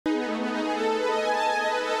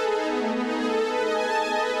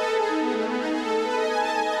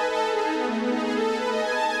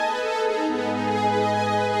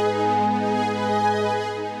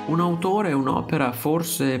capolavoro è un'opera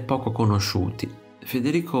forse poco conosciuti.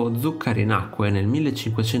 Federico Zuccari nacque nel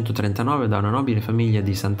 1539 da una nobile famiglia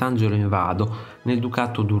di Sant'Angelo in Vado, nel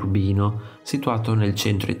Ducato d'Urbino, situato nel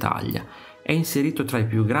centro Italia. È inserito tra i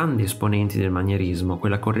più grandi esponenti del manierismo,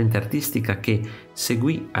 quella corrente artistica che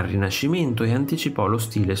seguì al Rinascimento e anticipò lo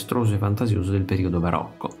stile estroso e fantasioso del periodo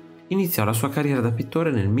barocco. Iniziò la sua carriera da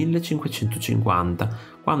pittore nel 1550,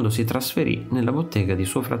 quando si trasferì nella bottega di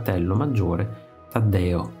suo fratello maggiore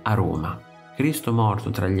Taddeo a Roma. Cristo morto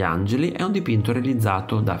tra gli angeli è un dipinto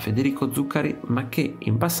realizzato da Federico Zuccari, ma che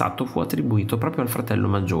in passato fu attribuito proprio al fratello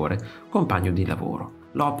maggiore, compagno di lavoro.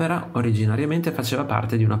 L'opera originariamente faceva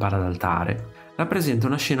parte di una pala d'altare. Rappresenta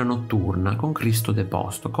una scena notturna con Cristo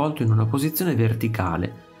deposto, colto in una posizione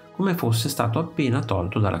verticale, come fosse stato appena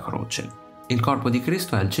tolto dalla croce. Il corpo di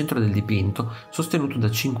Cristo è al centro del dipinto, sostenuto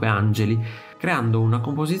da 5 angeli, creando una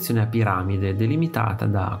composizione a piramide delimitata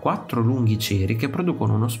da 4 lunghi ceri che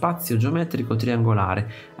producono uno spazio geometrico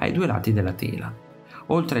triangolare ai 2 lati della tela.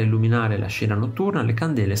 Oltre a illuminare la scena notturna, le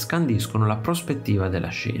candele scandiscono la prospettiva della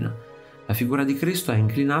scena. La figura di Cristo è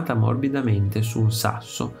inclinata morbidamente su un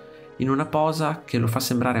sasso, in una posa che lo fa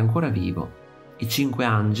sembrare ancora vivo. I 5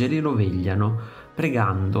 angeli lo vegliano,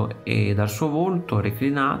 pregando, e dal suo volto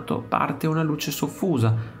reclinato parte una luce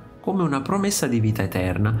soffusa, come una promessa di vita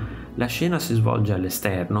eterna. La scena si svolge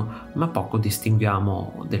all'esterno, ma poco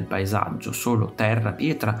distinguiamo del paesaggio, solo terra,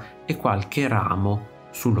 pietra e qualche ramo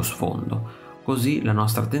sullo sfondo. Così la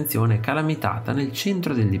nostra attenzione è calamitata nel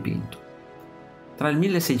centro del dipinto. Tra il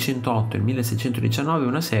 1608 e il 1619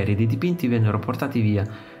 una serie di dipinti vennero portati via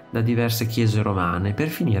da diverse chiese romane per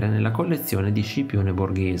finire nella collezione di Scipione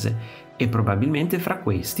Borghese, e probabilmente fra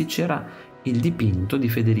questi c'era il dipinto di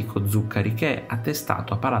Federico Zuccari, che è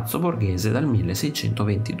attestato a Palazzo Borghese dal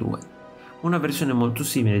 1622. Una versione molto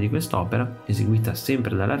simile di quest'opera, eseguita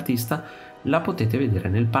sempre dall'artista, la potete vedere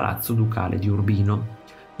nel Palazzo Ducale di Urbino.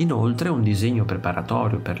 Inoltre un disegno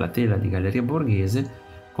preparatorio per la tela di Galleria Borghese,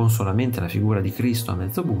 con solamente la figura di Cristo a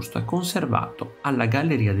mezzo busto, è conservato alla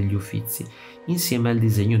Galleria degli Uffizi, insieme al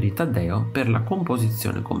disegno di Taddeo per la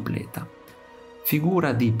composizione completa.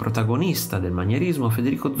 Figura di protagonista del manierismo,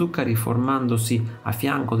 Federico Zuccari, formandosi a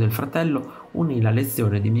fianco del fratello, unì la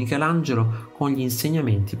lezione di Michelangelo con gli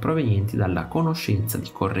insegnamenti provenienti dalla conoscenza di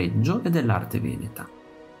Correggio e dell'arte veneta.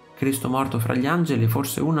 Cristo morto fra gli angeli è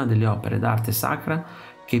forse una delle opere d'arte sacra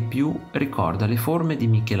che più ricorda le forme di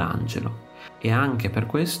Michelangelo, e anche per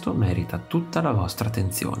questo merita tutta la vostra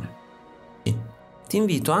attenzione. Ti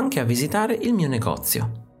invito anche a visitare il mio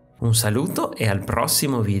negozio. Un saluto e al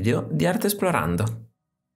prossimo video di Artesplorando.